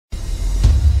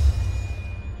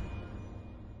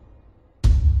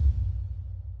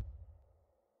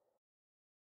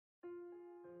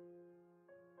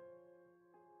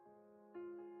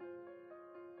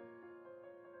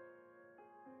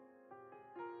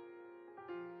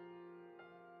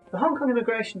The Hong Kong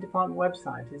Immigration Department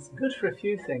website is good for a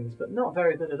few things, but not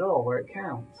very good at all where it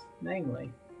counts,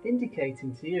 namely,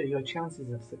 indicating to you your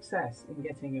chances of success in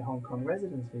getting your Hong Kong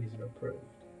residence visa approved.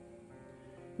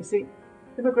 You see,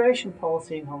 immigration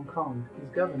policy in Hong Kong is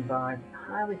governed by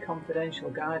highly confidential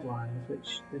guidelines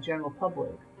which the general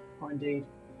public, or indeed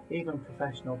even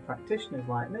professional practitioners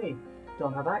like me,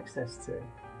 don't have access to.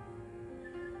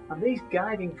 And these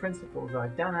guiding principles are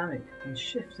dynamic and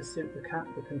shift to suit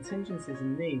the contingencies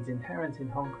and needs inherent in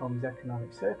Hong Kong's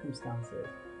economic circumstances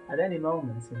at any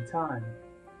moment in time.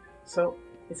 So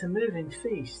it's a moving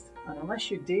feast, and unless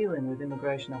you're dealing with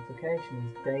immigration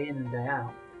applications day in and day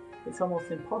out, it's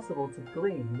almost impossible to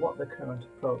glean what the current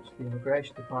approach the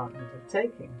Immigration Department are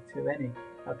taking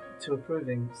to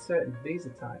approving certain visa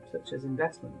types such as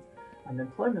investment and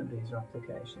employment visa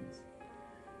applications.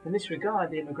 In this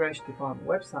regard, the Immigration Department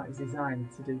website is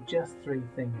designed to do just three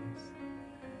things.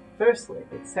 Firstly,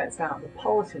 it sets out the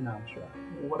policy mantra,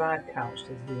 what I've couched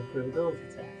as the approvability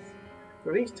test,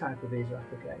 for each type of visa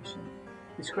application,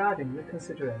 describing the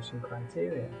consideration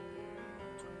criteria.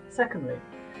 Secondly,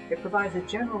 it provides a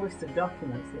general list of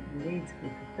documents that need to be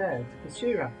prepared to pursue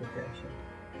your application,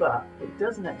 but it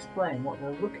doesn't explain what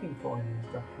they're looking for in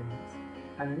these documents,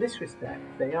 and in this respect,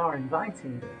 they are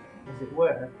inviting you, as it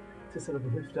were, to sort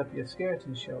of lift up your skirt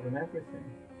and show them everything.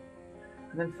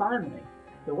 And then finally,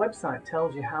 the website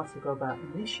tells you how to go about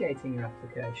initiating your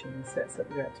application and sets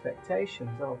up your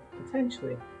expectations of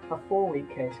potentially a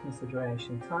 4-week case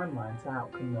consideration timeline to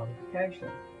outcome notification.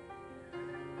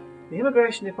 The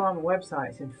Immigration Department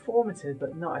website is informative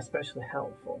but not especially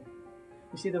helpful.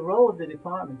 You see, the role of the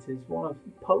department is one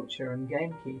of poacher and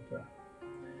gamekeeper.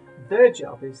 Their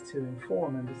job is to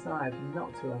inform and decide,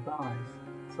 not to advise.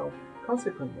 So,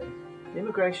 consequently, the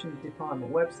Immigration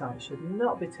Department website should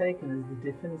not be taken as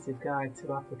the definitive guide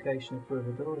to application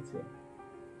approvability.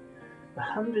 The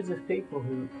hundreds of people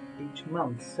who each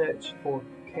month search for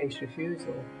case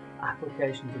refusal,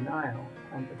 application denial,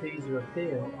 and visa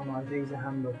appeal on our Visa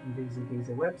Handbook and Visa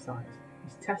Geezer websites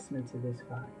is testament to this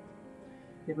fact.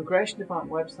 The Immigration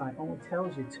Department website only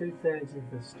tells you 2/3 of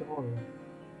the story,